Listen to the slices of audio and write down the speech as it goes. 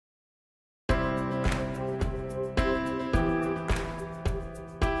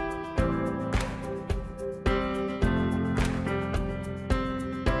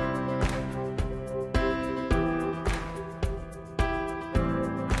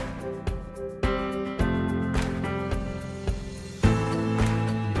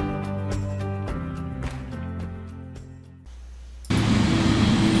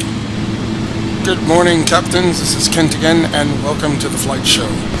Good morning, captains. This is Kent again, and welcome to the flight show.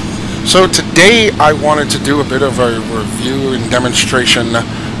 So today I wanted to do a bit of a review and demonstration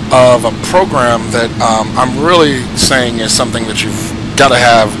of a program that I'm really saying is something that you've got to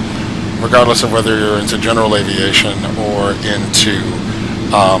have regardless of whether you're into general aviation or into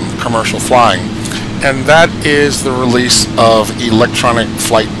commercial flying. And that is the release of Electronic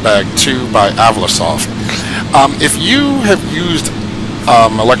Flight Bag 2 by Aivlosoft. If you have used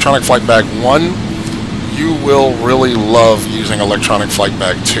Electronic Flight Bag 1, you will really love using Electronic Flight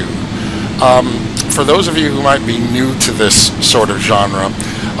Bag 2. For those of you who might be new to this sort of genre,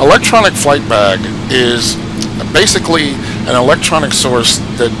 Electronic Flight Bag is basically an electronic source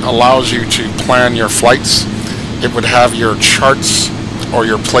that allows you to plan your flights. It would have your charts or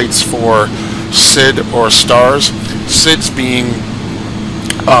your plates for SID or stars. SIDs being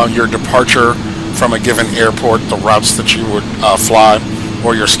your departure from a given airport, the routes that you would fly,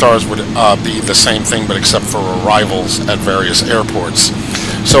 or your stars would be the same thing but except for arrivals at various airports.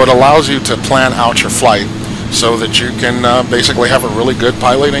 So it allows you to plan out your flight so that you can basically have a really good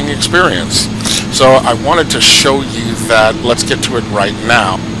piloting experience. So I wanted to show you that. Let's get to it right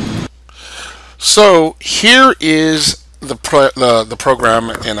now. So here is the program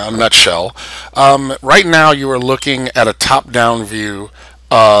in a nutshell. Right now you are looking at a top-down view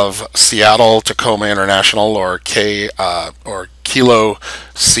of Seattle Tacoma International, or Kilo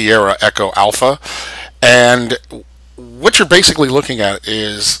Sierra Echo Alpha, and what you're basically looking at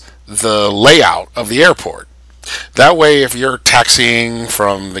is the layout of the airport. That way, if you're taxiing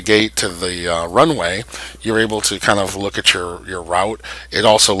from the gate to the runway, you're able to kind of look at your route. It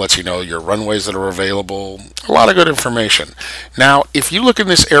also lets you know your runways that are available. A lot of good information. Now, if you look in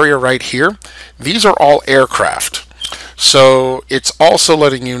this area right here, these are all aircraft. So it's also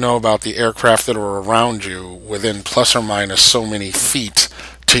letting you know about the aircraft that are around you within plus or minus so many feet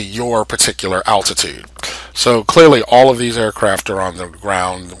to your particular altitude. So clearly all of these aircraft are on the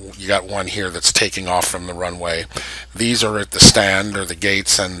ground. You got one here that's taking off from the runway. These are at the stand or the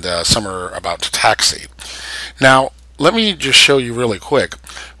gates, and some are about to taxi. Now let me just show you really quick.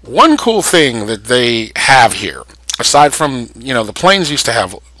 One cool thing that they have here, aside from, the planes used to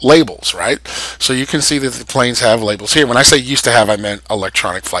have labels, right? So you can see that the planes have labels here. When I say used to have, I meant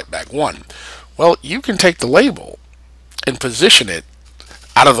Electronic Flight Bag 1. Well, you can take the label and position it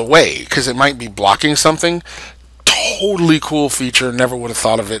out of the way because it might be blocking something. Totally cool feature. Never would have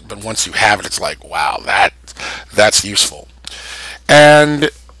thought of it, but once you have it, it's like, wow, that's useful. And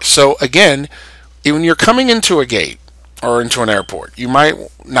so again, when you're coming into a gate or into an airport, you might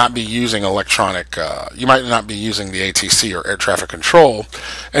not be using you might not be using the ATC or air traffic control,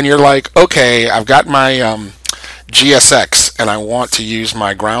 and you're like, okay, I've got my GSX and I want to use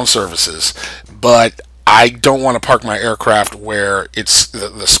my ground services, but I don't want to park my aircraft where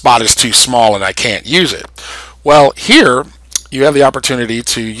the spot is too small and I can't use it. Well, here you have the opportunity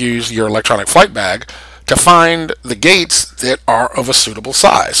to use your electronic flight bag to find the gates that are of a suitable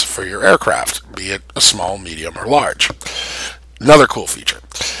size for your aircraft, be it a small, medium, or large. Another cool feature.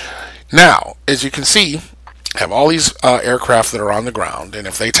 Now, as you can see, I have all these aircraft that are on the ground, and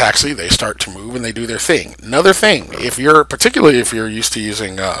if they taxi, they start to move and they do their thing. Another thing, particularly if you're used to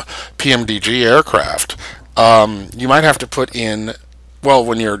using PMDG aircraft, you might have to put in, well,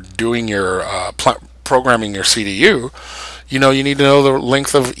 when you're doing your programming your CDU, you need to know the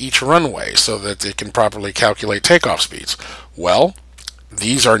length of each runway so that it can properly calculate takeoff speeds. Well,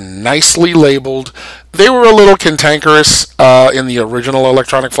 these are nicely labeled. They were a little cantankerous in the original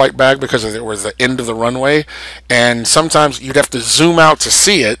electronic flight bag because it was the end of the runway, and sometimes you'd have to zoom out to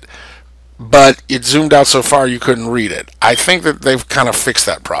see it, but it zoomed out so far you couldn't read it. I think that they've kind of fixed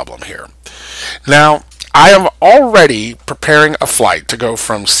that problem here. Now, I am already preparing a flight to go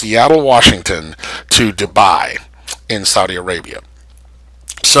from Seattle, Washington to Dubai in Saudi Arabia.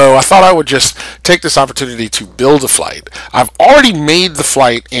 So I thought I would just take this opportunity to build a flight. I've already made the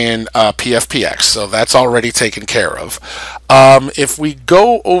flight in PFPX, so that's already taken care of. If we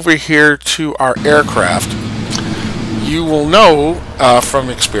go over here to our aircraft, you will know from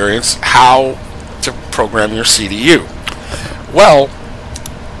experience how to program your CDU. Well,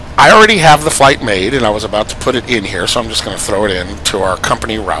 I already have the flight made, and I was about to put it in here, so I'm just going to throw it in to our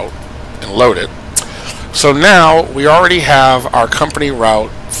company route and load it. So now we already have our company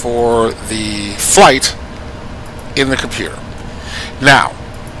route for the flight in the computer. Now,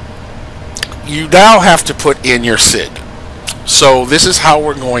 you now have to put in your SID. So this is how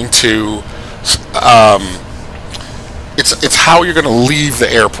we're going to, it's how you're going to leave the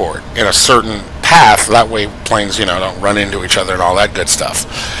airport in a certain path. That way planes, don't run into each other and all that good stuff.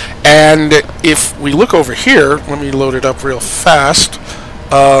 And if we look over here, let me load it up real fast.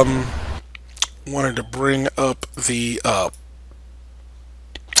 wanted to bring up the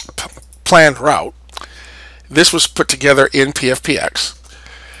planned route. This was put together in PFPX,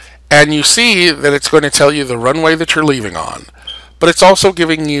 and you see that it's going to tell you the runway that you're leaving on, but it's also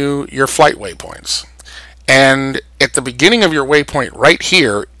giving you your flight waypoints. And at the beginning of your waypoint right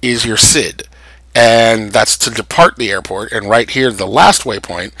here is your SID, and that's to depart the airport, and right here the last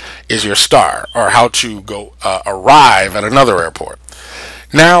waypoint is your star, or how to go arrive at another airport.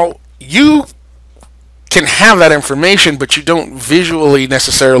 Now you can have that information, but you don't visually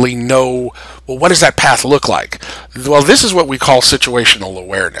necessarily know, well, what does that path look like? Well, this is what we call situational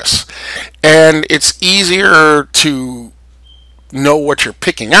awareness, and it's easier to know what you're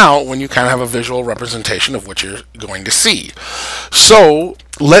picking out when you kind of have a visual representation of what you're going to see. So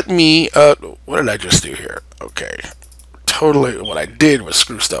let me what did I just do here? Okay, totally what I did was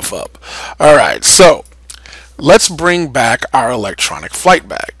screw stuff up. All right, so let's bring back our electronic flight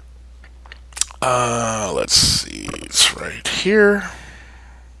bag. Let's see, it's right here.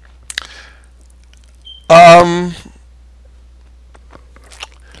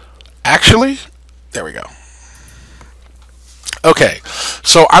 Actually, there we go. Okay,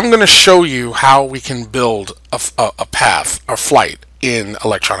 so I'm going to show you how we can build a path, a flight in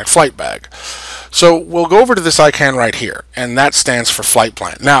electronic flight bag. So we'll go over to this icon right here, and that stands for flight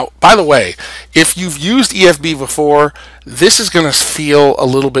plan. Now, by the way, if you've used EFB before, this is going to feel a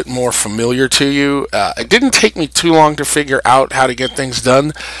little bit more familiar to you. It didn't take me too long to figure out how to get things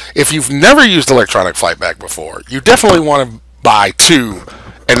done. If you've never used electronic flight bag before, you definitely want to buy two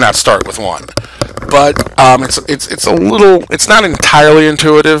and not start with one. But it's not entirely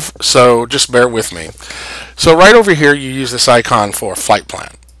intuitive, so just bear with me. So right over here, you use this icon for flight plan.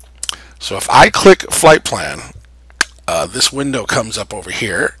 So if I click flight plan, this window comes up over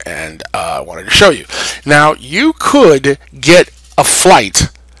here, and I wanted to show you. Now, you could get a flight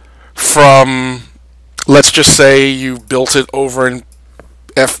from, let's just say you built it over in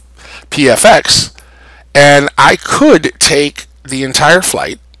PFX, and I could take the entire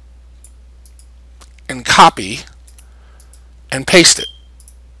flight and copy and paste it.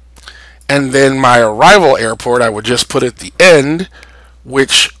 And then my arrival airport I would just put at the end,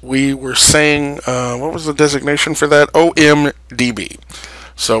 which we were saying, what was the designation for that? OMDB.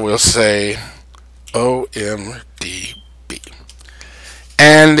 So we'll say OMDB.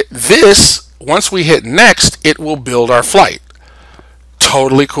 And this, once we hit next, it will build our flight.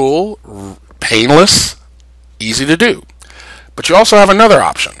 Totally cool, painless, easy to do. But you also have another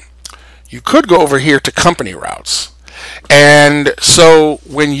option. You could go over here to company routes. And so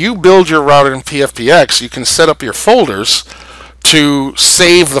when you build your route in PFPX, you can set up your folders to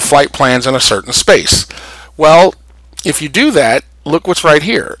save the flight plans in a certain space. Well, if you do that, look what's right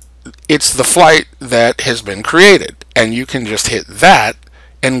here. It's the flight that has been created, and you can just hit that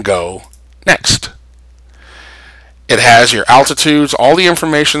and go next. It has your altitudes, all the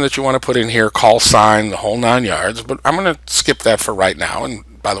information that you want to put in here, call sign, the whole 9 yards, but I'm going to skip that for right now. And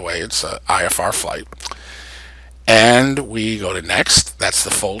by the way, it's an IFR flight. And we go to next, that's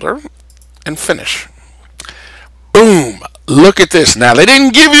the folder, and finish. Boom! Look at this. Now, they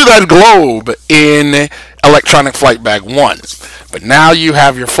didn't give you that globe in Electronic Flight Bag 1, but now you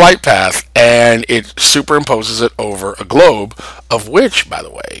have your flight path, and it superimposes it over a globe, of which, by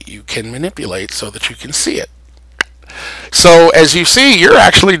the way, you can manipulate so that you can see it. So, as you see, you're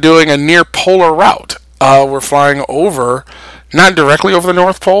actually doing a near polar route. We're flying over, not directly over the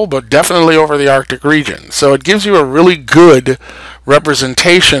North Pole, but definitely over the Arctic region. So it gives you a really good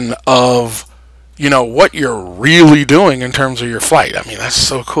representation of, you know, what you're really doing in terms of your flight. I mean, that's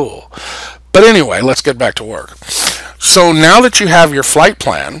so cool. But anyway, let's get back to work. So now that you have your flight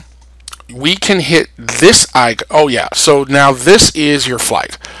plan, we can hit this icon. Oh yeah, so now this is your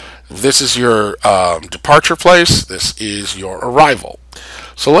flight. This is your departure place. This is your arrival.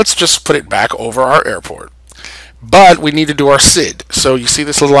 So let's just put it back over our airport. But we need to do our SID. So you see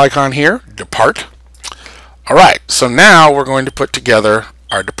this little icon here, depart. All right, so now we're going to put together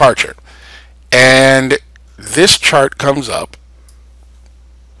our departure. And this chart comes up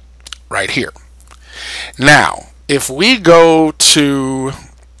right here. Now, if we go to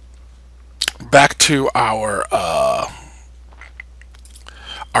back to our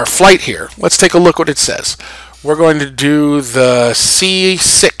flight here, let's take a look what it says. We're going to do the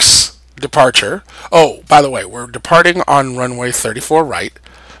C6 departure. Oh, by the way, we're departing on runway 34 right.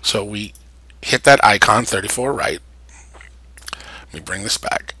 So we hit that icon 34 right. Let me bring this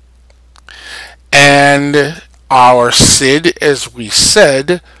back. And our SID, as we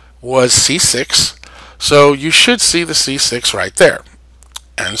said, was C6. So you should see the C6 right there.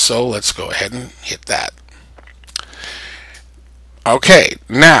 And so let's go ahead and hit that. Okay,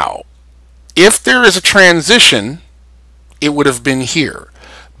 now, if there is a transition, it would have been here.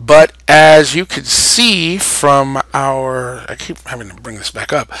 But as you could see from our, I keep having to bring this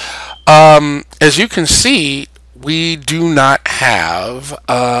back up. As you can see, we do not have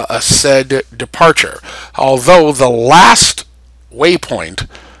a said departure. Although the last waypoint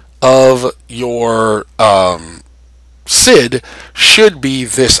of your SID should be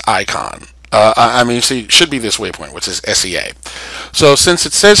this icon. See, should be this waypoint, which is SEA. So since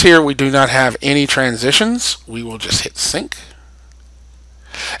it says here we do not have any transitions, we will just hit sync.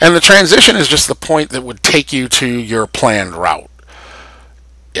 And the transition is just the point that would take you to your planned route.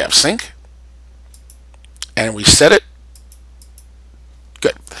 You have sync. And we set it.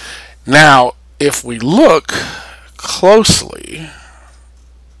 Good. Now, if we look closely,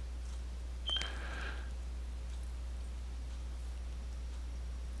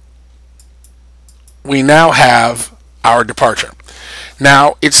 we now have our departure.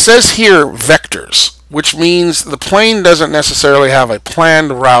 Now, it says here vectors, which means the plane doesn't necessarily have a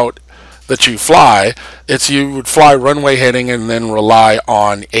planned route that you fly. It's you would fly runway heading and then rely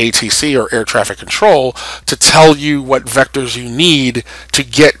on ATC or air traffic control to tell you what vectors you need to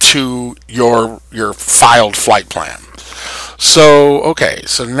get to your filed flight plan. So, okay,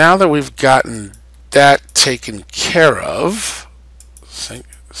 so now that we've gotten that taken care of,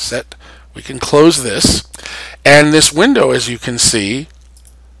 set, we can close this, and this window, as you can see,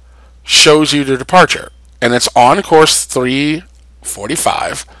 shows you the departure, and it's on course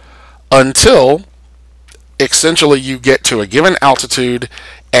 345 until essentially you get to a given altitude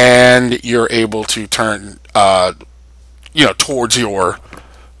and you're able to turn towards your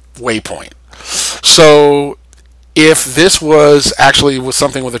waypoint. So if this was actually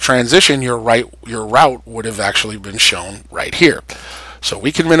something with a transition, your route would have actually been shown right here. So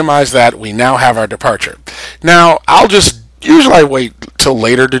we can minimize that. We now have our departure. Now, usually I wait till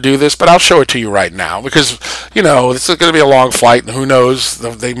later to do this, but I'll show it to you right now because, this is going to be a long flight and who knows,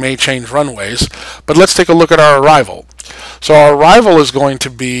 they may change runways. But let's take a look at our arrival. So our arrival is going to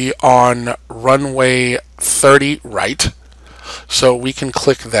be on runway 30 right. So we can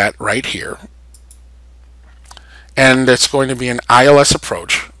click that right here. And it's going to be an ILS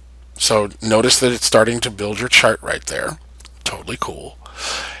approach. So notice that it's starting to build your chart right there. Totally cool.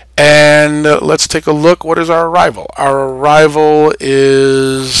 And let's take a look. What is our arrival? Our arrival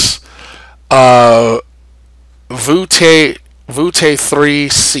is VT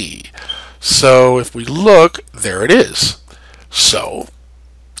 3C. So if we look, there it is. So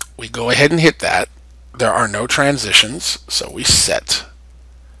we go ahead and hit that. There are no transitions, so we set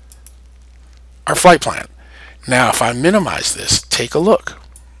our flight plan. Now if I minimize this, take a look.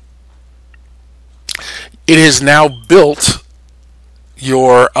 It is now built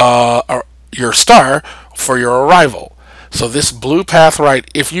your star for your arrival. So this blue path right,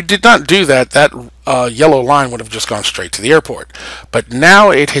 if you did not do that, that yellow line would have just gone straight to the airport. But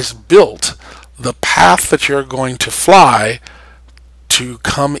now it has built the path that you're going to fly to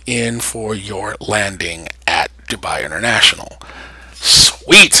come in for your landing at Dubai International.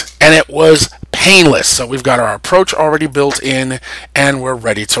 Sweet! And it was painless. So we've got our approach already built in and we're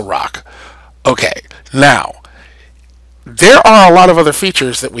ready to rock. Okay, now there are a lot of other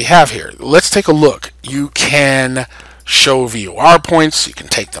features that we have here. Let's take a look. You can show VOR points. You can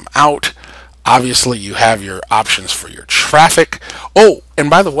take them out. Obviously, you have your options for your traffic. Oh, and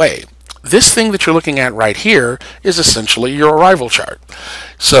by the way, this thing that you're looking at right here is essentially your arrival chart.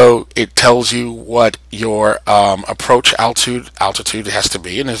 So it tells you what your approach altitude has to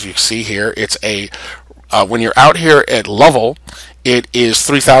be. And as you see here, it's when you're out here at level, it is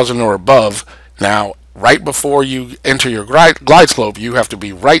 3,000 or above. Now, right before you enter your glide slope, you have to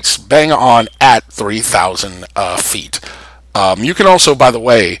be right bang on at 3,000 feet. You can also, by the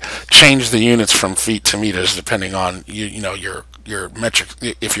way, change the units from feet to meters depending on your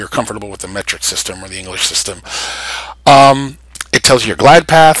metric, if you're comfortable with the metric system or the English system. It tells you your glide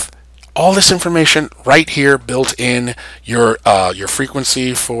path. All this information right here built in your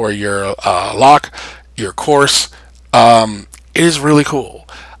frequency for your lock, your course. It is really cool.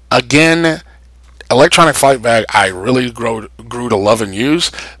 Again, electronic flight bag I really grew to love and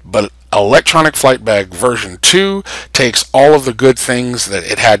use, but electronic flight bag version 2 takes all of the good things that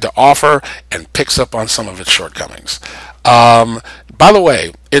it had to offer and picks up on some of its shortcomings. By the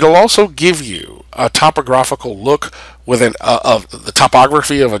way, it'll also give you a topographical look within of the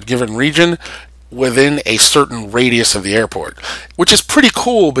topography of a given region within a certain radius of the airport, which is pretty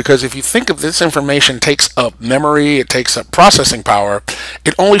cool because if you think of this information takes up memory, it takes up processing power,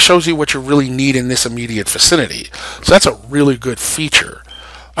 it only shows you what you really need in this immediate vicinity. So that's a really good feature.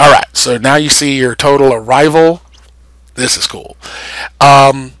 Alright, so now you see your total arrival. This is cool.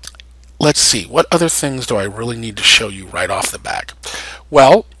 let's see, what other things do I really need to show you right off the bat?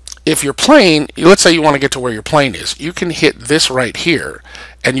 Well, if your plane, let's say you want to get to where your plane is, you can hit this right here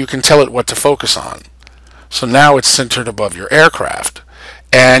and you can tell it what to focus on. So now it's centered above your aircraft,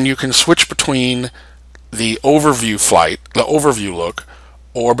 and you can switch between the overview flight, the overview look,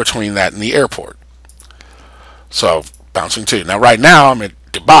 or between that and the airport. So bouncing to. Now right now I'm at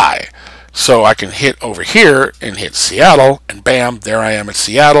Dubai, so I can hit over here and hit Seattle, and bam, there I am at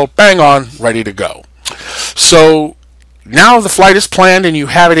Seattle, bang on, ready to go. So now the flight is planned and you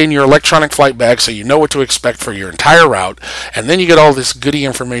have it in your electronic flight bag, so you know what to expect for your entire route. And then you get all this goody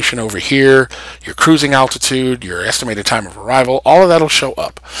information over here, your cruising altitude, your estimated time of arrival, all of that will show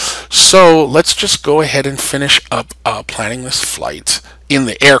up. So let's just go ahead and finish up planning this flight in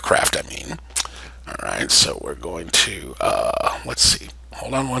the aircraft, I mean. Alright, so we're going to, let's see,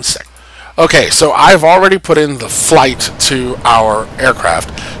 hold on one sec. Okay, so I've already put in the flight to our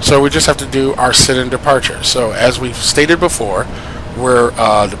aircraft, so we just have to do our sit-in departure. So as we've stated before, we're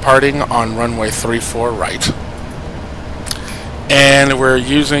departing on runway 34 right, and we're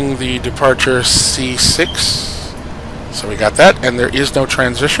using the departure C6, so we got that, and there is no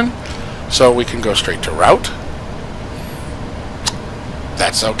transition, so we can go straight to route.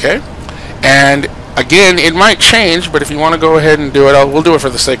 That's okay. And again, it might change, but if you want to go ahead and do it, we'll do it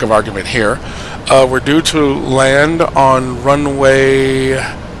for the sake of argument here. We're due to land on runway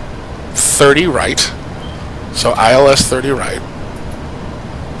 30 right, so ILS 30 right.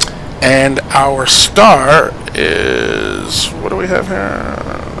 And our star is, what do we have here?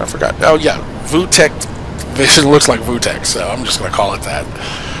 I forgot. Oh yeah, VUTEC. This looks like VUTEC, so I'm just going to call it that.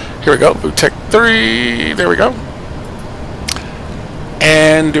 Here we go, VUTEC 3. There we go.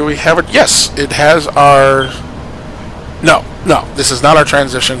 And do we have it? Yes, it has our... No, this is not our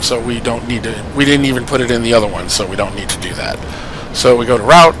transition, so we don't need to... We didn't even put it in the other one, so we don't need to do that. So we go to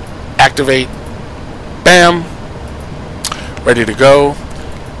route, activate, bam, ready to go.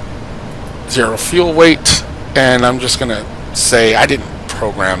 0 fuel weight, and I'm just going to say, I didn't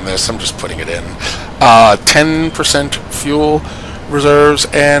program this, I'm just putting it in. 10% fuel reserves,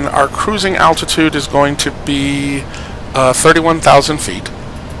 and our cruising altitude is going to be 31,000 feet.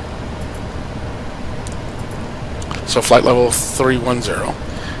 So flight level 310.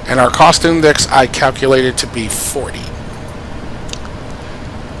 And our cost index I calculated to be 40.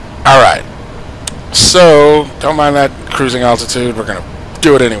 Alright. So, don't mind that cruising altitude, we're going to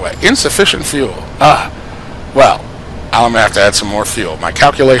do it anyway. Insufficient fuel. Well, I'm going to have to add some more fuel. My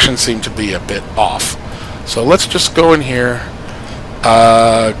calculations seem to be a bit off. So let's just go in here,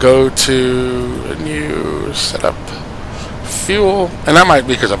 go to new setup. Fuel, and that might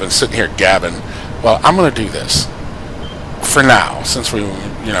be because I've been sitting here gabbing. Well, I'm going to do this for now, since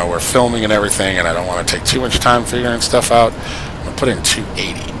we're filming and everything, and I don't want to take too much time figuring stuff out. I'm going to put in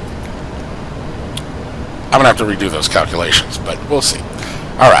 280. I'm going to have to redo those calculations, but we'll see.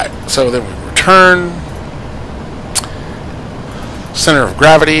 Alright, so then we return. Center of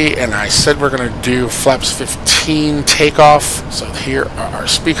gravity, and I said we're going to do flaps 15 takeoff. So here are our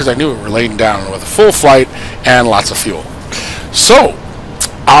speakers. I knew we were laying down with a full flight and lots of fuel. So,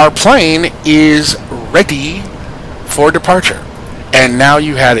 our plane is ready for departure. And now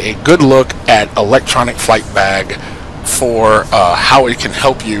you had a good look at electronic flight bag for how it can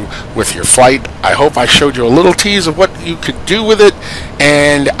help you with your flight. I hope I showed you a little tease of what you could do with it,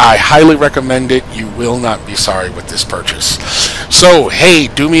 and I highly recommend it. You will not be sorry with this purchase. So, hey,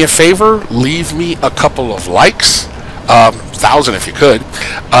 do me a favor, leave me a couple of likes. 1,000 if you could,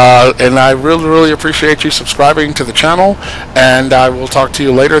 and I really appreciate you subscribing to the channel, and I will talk to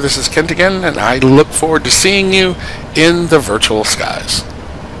you later. This is Kent again, and I look forward to seeing you in the virtual skies.